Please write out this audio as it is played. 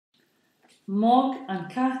Móg an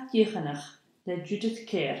Cat Diochuimhneach le Judith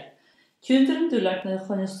Kerr. Tutor and dúlach na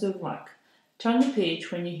Sgoil-àraich. Turn the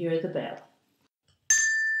page when you hear the bell.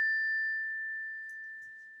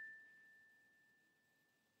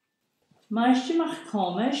 Maistir mach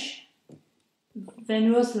comish,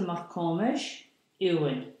 Venuasl mach comish,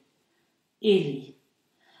 Ewan, Eli.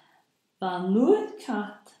 Van nuad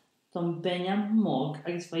cat don benyam mog,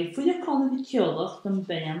 agus vai fuidir conna vi ceolach don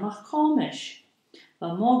benyam mach comish.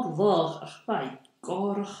 Van mog lach ach vai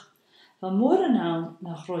gorach. Van mór an aan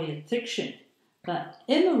nach roie triction. Van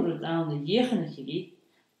immerud aan de diochuimhneach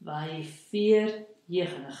vai 4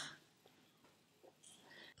 diochuimhneach.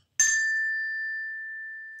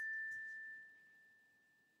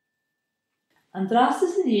 An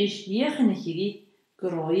drastas yn eich diochuimhneach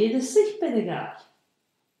groie de sich by de gael.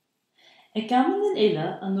 Ek gaman yn illa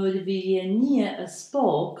an oed fi nie a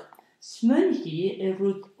spog smynchi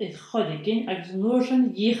rwyd eich chodigin agos nôr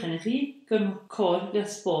sy'n diochuimhneach gym cor le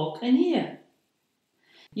spog yn ie.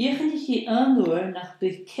 Diochuimhneach an nôr nach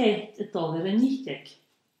bydd cet y dollar yn nichtig.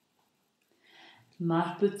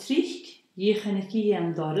 Maar betrich diochuimhneach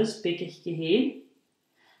am doris big eich geheen.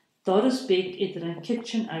 Doris big idir an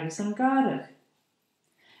kitchen agos an garag.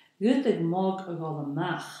 Gwyt ag mog ag ol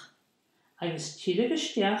amach, agos tílig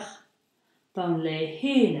ystiach, dan le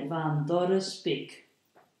heen van doris big.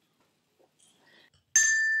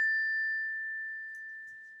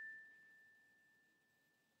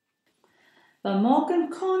 Van mog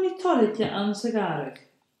an coni tolitje an sa garag.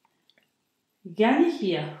 Gan ich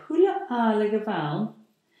hier hula alige vaun,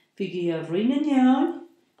 vi gi a ryn yn iawn,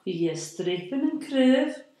 vi gi a strepen yn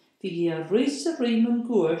kryf, vi gi a rwys a rym yn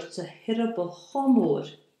gwrt sa hirabel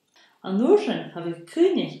chomor. An oorsen have ik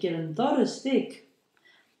kunig gyr an doris big.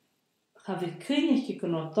 Have ik kunig gyr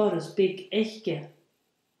an doris big eichge.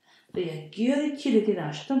 Be a gyr i tyrig i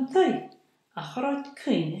dash dan tui. A chorot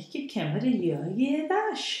kunig gyr kemmer i jög i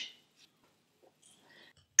dash.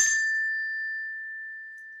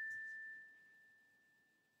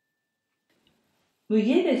 Mwy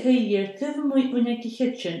gedig hy gyr tyf mwy unig i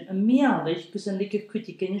kitchen yn mialig gys an ligger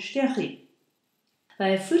kutig yn ystiachi.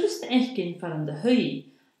 Vai fyrst eichgen van de hy.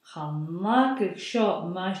 Gaan maak ik sio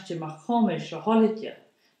maistir mach comish o holidje.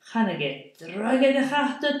 Gaan ik het drug de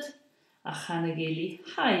gachtet. A gaan ik eli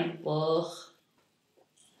heilbog.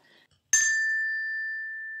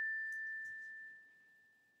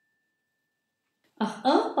 Ach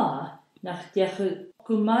alba nach diache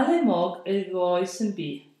gumale mog gois en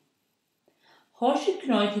bi. Hosje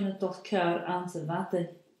knoit in het tot keur aan te watten.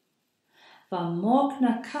 Van mog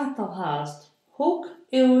na katal haast. Hook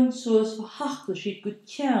eeuwen soos verhachtel schiet goed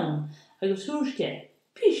tjaan, agus hoerske,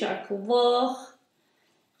 pischak lach.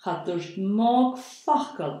 Gaat dus mog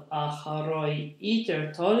fakkel a charoi ieder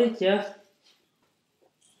tolletje.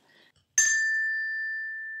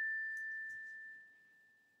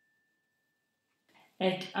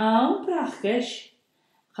 Ek aanbrachkes,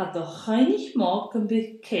 gaat de geinig mog een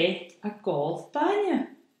beket a golf banje.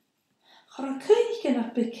 Gara kuinike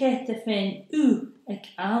nach bekette van u. Ek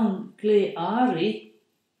aan Sgoil-àraich.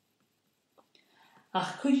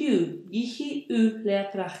 Ach kuju, jichi u le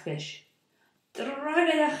prachkes. Drage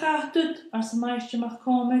de gachtut als meisje mag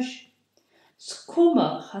komisch.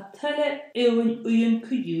 Skomme gaat telle eeuwen uien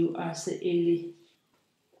kuju als de eli.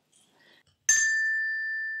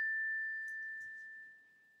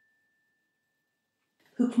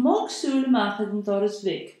 Hoek mog soele maken den doris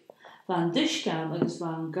weg. Van duschkam agus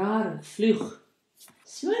van garig vlug.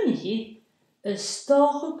 Smynnichi. Is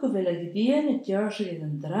stoge gewille gedien het jaarse in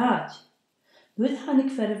een draad. Nooit gaan ik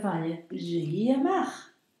verre van je, je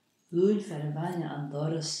mag. Goeien verre van je aan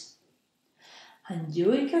doris. Han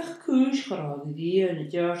doe ik echt koers graag gedien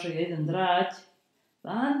het jaarse in een draad.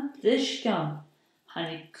 Want dus kan, han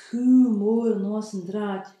ik koe mooi noos een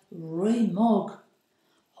draad, roi mog.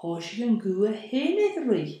 Hoos je een goe heen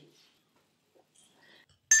roi.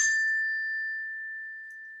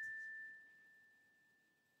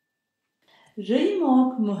 Rui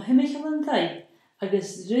mog mo himmichel an tai,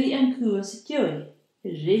 agus rui an cua sa dioi.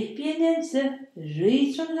 Rui pianense,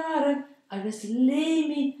 rui Sgoil-àraich, agus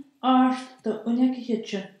leimi arst de unig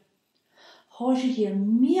hitje. Hoos je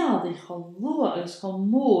miadig chal lua agus chal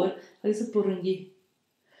moor agus a burungi.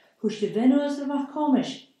 Hoes je Venuasl mach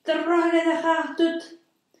comish, drage de gachtut.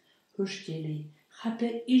 Hoes je li,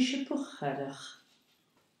 gappe isje pucharig.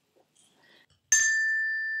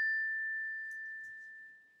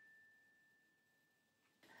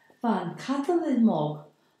 Van catal in mog,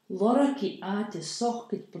 loraki aate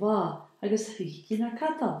sochgit bla, agus richti na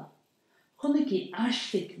catal. Chunigi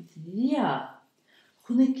ashlik via,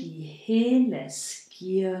 chunigi hele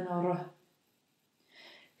skian ora.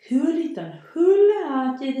 Huli dan hule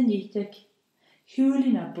aate de nichtek,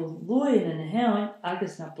 Hiúlí na bolóin in hain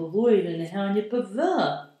agus na bolóin in hain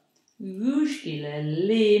bevá. Gúsci le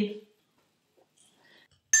léim.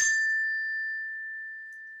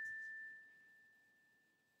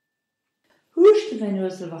 Húste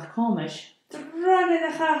venúsel war komisch, drage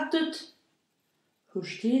de gachtut.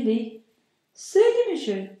 Hústéli, sigi me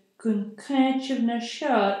se kun kantjev na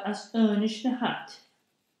sjar as önisch na hat.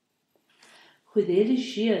 Chudéli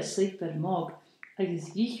si sig per mag,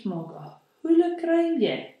 agus gich mag a hule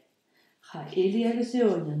kraimje. Cha eli agus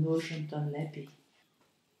eonia noosint an lepi.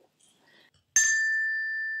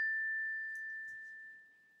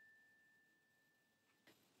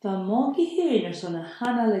 Tá mági héanaar son na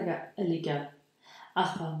hanalige alige,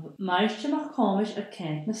 ach van meistemach komisch a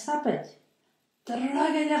kent na sapet.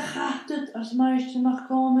 Drage de gachtut as meistemach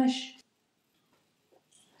komisch.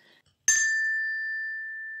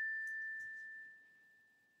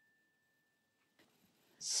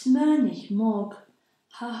 Smönig mag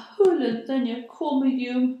ha hule dunne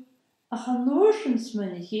komigium, ach a noorschen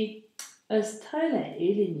smönigi as teile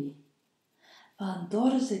elini. Van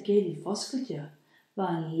doris a geli voskeltje,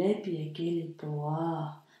 van lepi a geli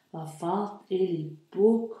boa, van valt eli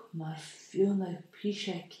boek maar fjuna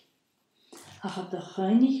pishek. Ach op de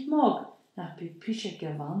geinig mag nach bi pishek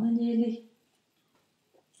gewannen eli.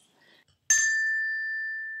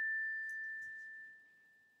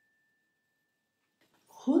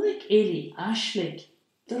 Chunig eli aslik,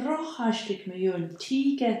 droch aslik me joon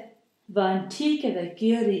tige, van tige de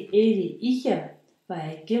geri eli ige,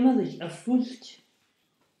 waar gimmelig a voelt.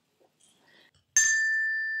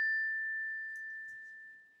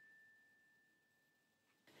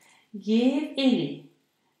 Jev eli,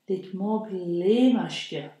 dit mag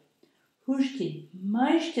leemaskje. Huski,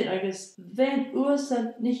 meister agus wen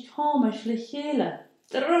ursel nicht komisch lechele.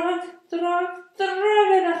 Drag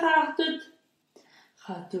de gachtut.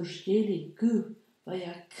 Gaat door steli gu, waar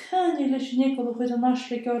je kan je les nikkel with een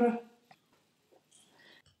aslik orre.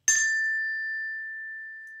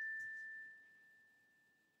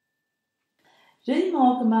 Rin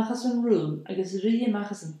maken mag as een room, agus rie mag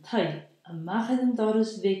as een tai, en mag het een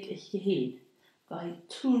doris weg ich geheen. Gai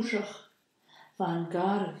toesig, van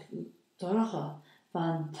garig dorge,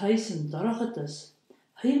 van thuisen dorgetes.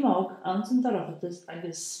 Hij mag aan zijn dorgetes,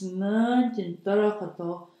 agus smunt in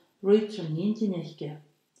dorgeta, ruitren nintje.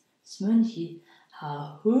 Smunchi,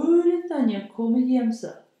 ha hoele dan je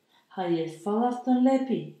komediemse, ha je valaf dan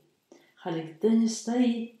lepi, ga ik dan je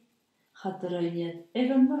stai. Gaat er niet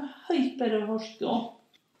even maar huid bij de horst gaan.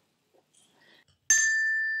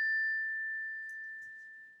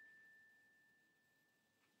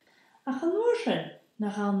 Ach een oorschen,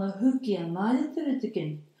 dan gaan we hoekje en maaien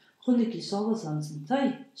terugteken. Gonnekie alles aan zijn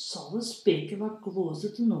tijd, zal speken wat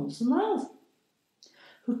gloze te nolsen af.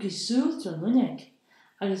 Hoekje zult er nog niet,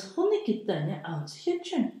 als gonnekie dan je aan zich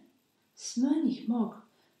hitchen. Smuinig mag,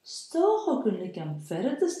 stoog ook een lik aan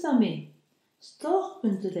verder te staan mee. Stoch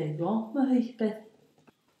kunt de gang me huigbed.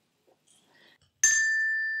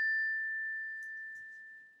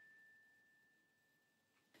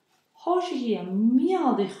 Als je hier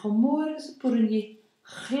mialdig gemorgens purungi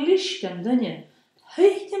glisken dunje,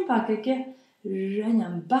 huigt een bakkeke, ren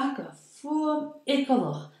een bakken voor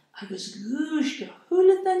ekkelig, agus guuske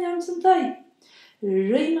hulet dan jam zijn tijd.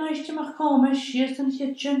 Rijmeisje mag komen, schiert een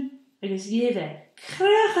hitchen, agus geven,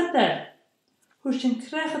 krijg het er. Hoestjen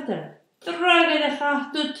krijg het er. Drage de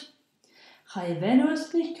gachtut. Ga je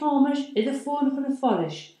wennoos niet komisch in de vorm van de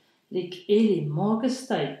forest, lik eli morgen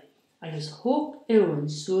stijf, als hoop eeuwen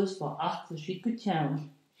zoals voor achter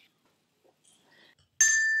schikutjaun.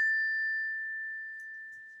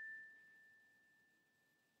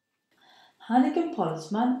 Han ik een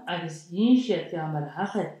polisman, als jinsjet ja maar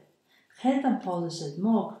hachet, gaat een polis het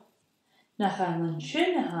mog. Na gaan een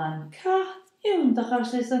schöne haan kacht eeuwen de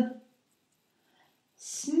garsissen.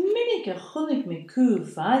 Sminnige gunnig me koe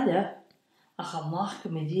vader, a ga machke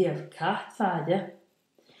me die of kacht vader.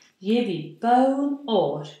 Je wie bouwen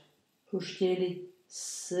oor, hoe steli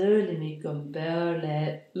söle me kom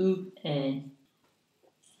beurle u een.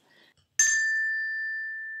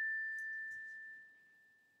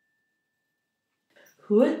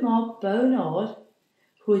 Hoe het maak bouwen oor,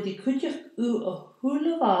 hoe die kutjig u a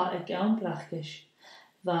hule wa ik aanplachtisch.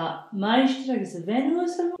 Wa meister agus a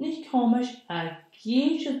venusel nicht komisch a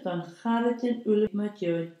giensje dan gaat in ulig met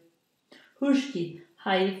jou. Huski,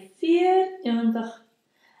 hij 24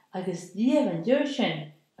 agus die van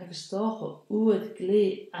jou agus toch het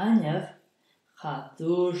klee aanjef gaat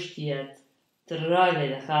doorstiet. Drage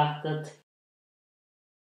de gaat het.